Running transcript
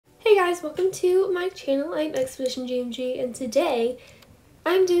Hey guys, welcome to my channel. I'm Expedition GMG, and today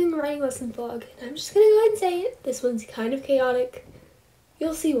I'm doing a writing lesson vlog. And I'm just gonna go ahead and say it. This one's kind of chaotic.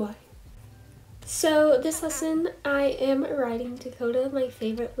 You'll see why. So this lesson, I am writing Dakota, my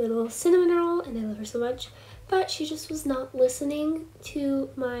favorite little cinnamon roll, and I love her so much. But she just was not listening to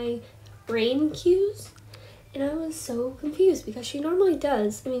my rain cues, and I was so confused because she normally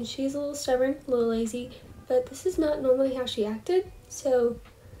does. I mean, she's a little stubborn, a little lazy, but this is not normally how she acted. So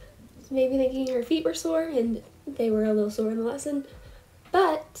maybe thinking her feet were sore, and they were a little sore in the lesson,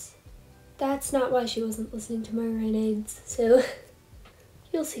 but that's not why she wasn't listening to my rain aids, so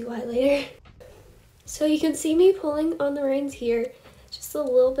you'll see why later. So you can see me pulling on the reins here just a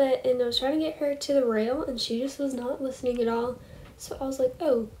little bit, and I was trying to get her to the rail, and she just was not listening at all. So I was like,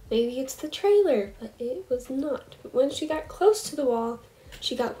 oh, maybe it's the trailer, but it was not. But when she got close to the wall,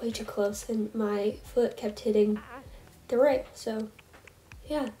 she got way too close, and my foot kept hitting the rail, so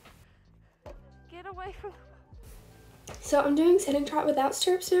yeah. Get away from. So I'm doing sitting trot without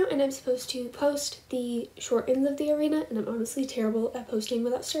stirrups now, and I'm supposed to post the short ends of the arena, and I'm honestly terrible at posting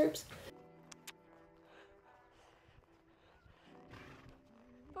without stirrups.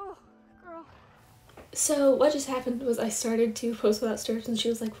 Oh, girl. So what just happened was I started to post without stirrups, and she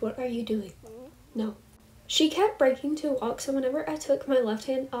was like, what are you doing? No. She kept breaking to a walk, so whenever I took my left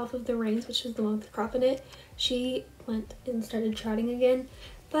hand off of the reins, which is the one with the crop in it, she went and started trotting again.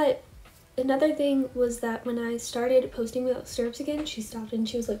 But another thing was that when I started posting without stirrups again, she stopped and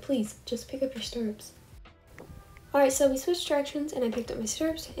she was like, please, just pick up your stirrups. Alright, so we switched directions and I picked up my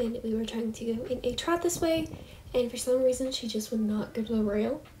stirrups and we were trying to go in a trot this way, and for some reason she just would not go to the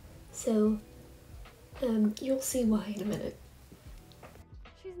rail. So, you'll see why in a minute.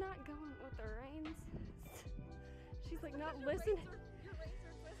 She's not going with the reins. She's like not listening.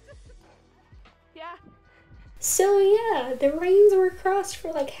 Yeah. So yeah, the reins were crossed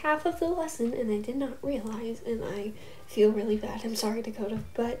for like half of the lesson, and I did not realize, and I feel really bad. I'm sorry, Dakota,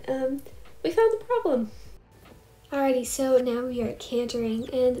 but we found the problem. Alrighty, so now we are cantering,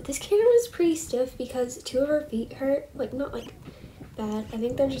 and this canter was pretty stiff because two of her feet hurt. Like, not like bad, I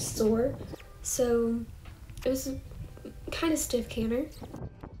think they're just sore. So it was a kind of stiff canter.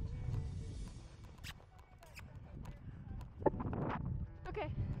 Okay.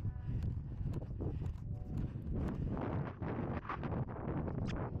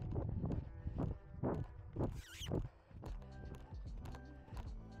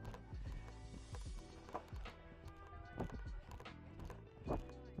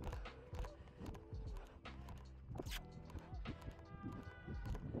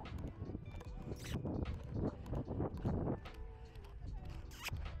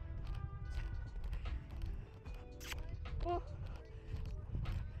 Whoa.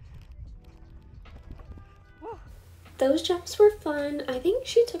 Whoa. Those jumps were fun. I think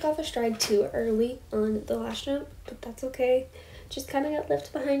she took off a stride too early on the last jump, but that's okay. Just kind of got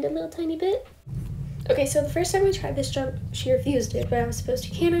left behind a little tiny bit. Okay, so the first time I tried this jump, she refused it, but I was supposed to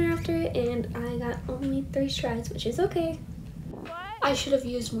canter after it, and I got only 3 strides, which is okay. What? I should have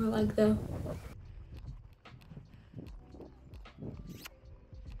used more leg though.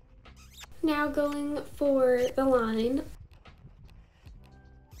 Now going for the line.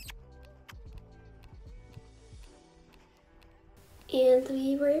 And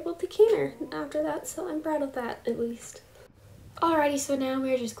we were able to canter after that, so I'm proud of that, at least. Alrighty, so now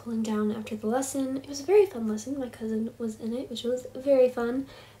we're just cooling down after the lesson. It was a very fun lesson. My cousin was in it, which was very fun.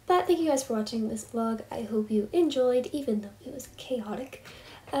 But thank you guys for watching this vlog. I hope you enjoyed, even though it was chaotic.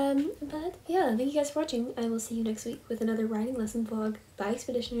 But yeah, thank you guys for watching. I will see you next week with another writing lesson vlog. Bye,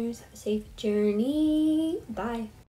 Expeditioners. Have a safe journey. Bye.